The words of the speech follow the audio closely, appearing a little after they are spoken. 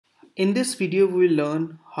In this video, we will learn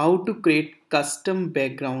how to create custom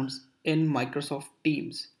backgrounds in Microsoft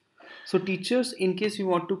Teams. So teachers, in case you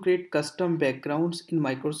want to create custom backgrounds in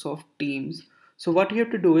Microsoft Teams, so what you have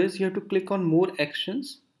to do is you have to click on more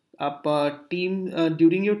actions.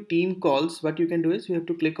 During your team calls, what you can do is you have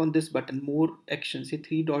to click on this button, more actions. ये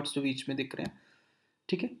 3 dots जो बीच में दिख रहे हैं,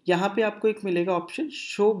 ठीक है. यहाँ पे आपको एक मिलेगा option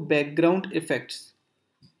show background effects.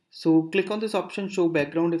 So click on this option show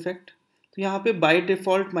background effect. तो यहाँ पे बाय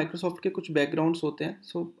डिफ़ॉल्ट माइक्रोसॉफ्ट के कुछ बैकग्राउंड्स होते हैं,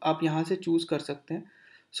 सो आप यहाँ से चूज़ कर सकते हैं.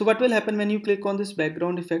 So what will happen when you click on this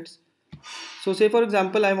background effects. सो से for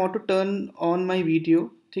example I want to turn on my video,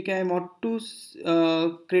 ठीक है. I want to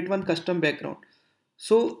create one custom background.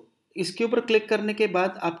 सो इसके ऊपर क्लिक करने के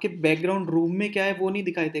बाद आपके बैकग्राउंड रूम में क्या है वो नहीं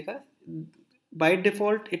दिखाई देगा. By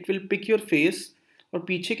default it will pick your face और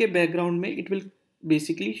पीछे के बैकग्राउंड में it will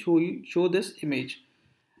basically show this image,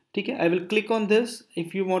 ठीक है. I will click on this.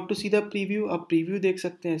 If you want to see the preview, आप प्रीव्यू देख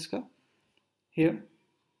सकते हैं इसका here,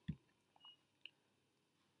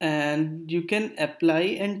 and you can apply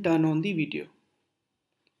and turn on the video.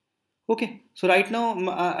 Okay, so right now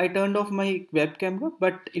I turn of my web camera,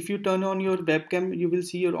 but if U turn on your web cam you will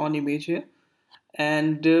see your on image here.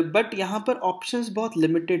 And but यहाँ पर options बहुत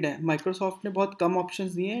limited हैं. Microsoft ने बहुत कम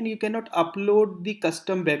options दिए हैं and you can not upload the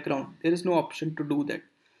custom background. There is no option to do that.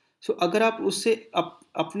 सो अगर आप उससे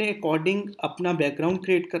अपने अकॉर्डिंग अपना बैकग्राउंड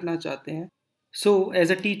क्रिएट करना चाहते हैं, सो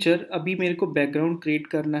एज अ टीचर अभी मेरे को बैकग्राउंड क्रिएट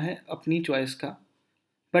करना है अपनी चॉइस का,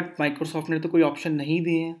 बट माइक्रोसॉफ्ट ने तो कोई ऑप्शन नहीं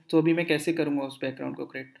दिए हैं. तो अभी मैं कैसे करूँगा उस बैकग्राउंड को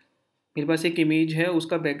क्रिएट. मेरे पास एक इमेज है,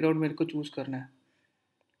 उसका बैकग्राउंड मेरे को चूज़ करना है.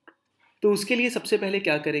 तो उसके लिए सबसे पहले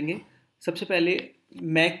क्या करेंगे, सबसे पहले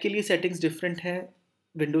मैक के लिए सेटिंग्स डिफरेंट है,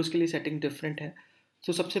 विंडोज़ के लिए सेटिंग डिफरेंट है.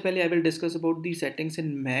 सो सबसे पहले I will discuss about the settings in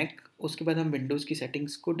Mac, उसके बाद हम विंडोज़ की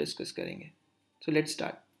सेटिंग्स को डिस्कस करेंगे. So let's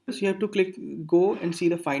start. You have to click go and see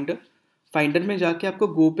the finder. Finder में जाके आपको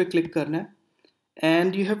गो पे क्लिक करना है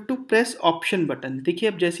and you have to press option button. देखिए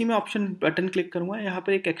अब जैसे ही मैं ऑप्शन बटन क्लिक करूँगा यहाँ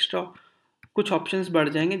पर एक एक्स्ट्रा कुछ ऑप्शंस बढ़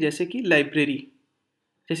जाएंगे, जैसे कि लाइब्रेरी.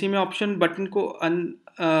 जैसे मैं ऑप्शन बटन को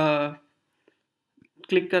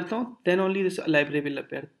क्लिक करता हूँ then only this library will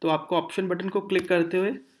appear. तो आपको ऑप्शन बटन को क्लिक करते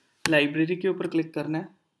हुए लाइब्रेरी के ऊपर क्लिक करना है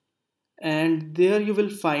and there you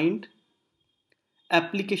will find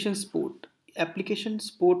application support. Application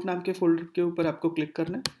support नाम के फोल्डर के ऊपर आपको क्लिक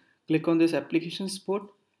करना है. Click on this application support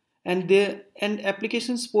and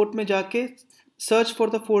application support में जाके search for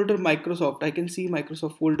the folder Microsoft. I can see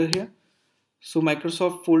Microsoft folder here. So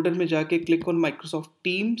Microsoft folder में जाके click on Microsoft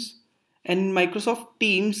teams and Microsoft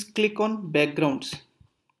teams click on backgrounds.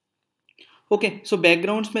 Okay, so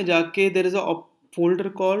backgrounds में जाके there is a folder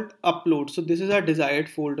called upload. So this is our desired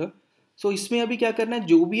folder. सो इसमें अभी क्या करना है,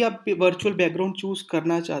 जो भी आप वर्चुअल बैकग्राउंड चूज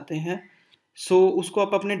करना चाहते हैं सो उसको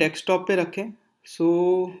आप अपने डेस्कटॉप पे रखें.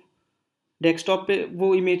 सो डेस्कटॉप पे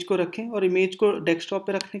वो इमेज को रखें और इमेज को डेस्कटॉप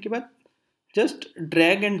पे रखने के बाद just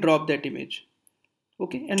drag and drop that image,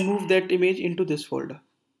 okay, and move that image into this folder.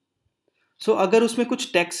 सो अगर उसमें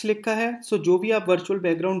कुछ टेक्स्ट लिखा है सो जो भी आप वर्चुअल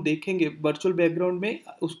बैकग्राउंड देखेंगे, वर्चुअल बैकग्राउंड में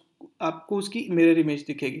आपको उसकी मिरर इमेज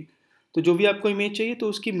दिखेगी. तो जो भी आपको इमेज चाहिए तो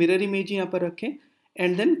उसकी मिरर इमेज ही यहाँ पर रखें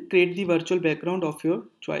and then create the virtual background of your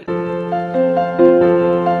choice.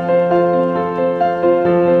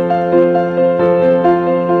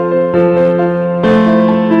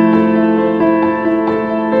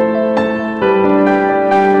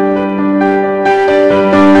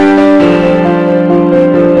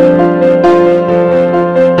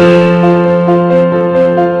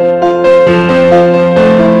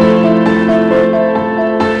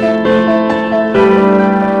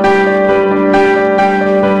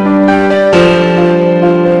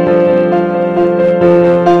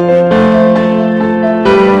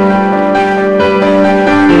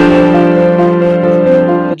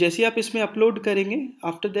 जैसे आप इसमें अपलोड करेंगे,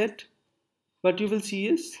 after that what you will see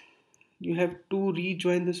is you have to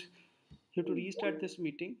rejoin this, you have to restart this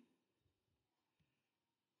meeting.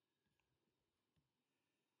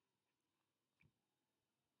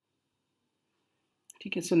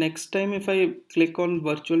 ठीक है. So next time if I click on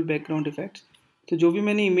virtual background effects, तो जो भी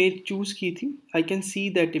मैंने इमेज चूज की थी I can see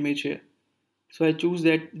that image here. So I choose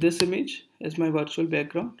that this image as my virtual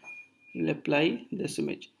background, apply this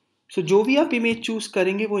image. सो जो भी आप image choose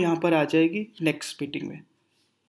करेंगे वो यहाँ पर आ जाएगी नेक्स्ट मीटिंग में.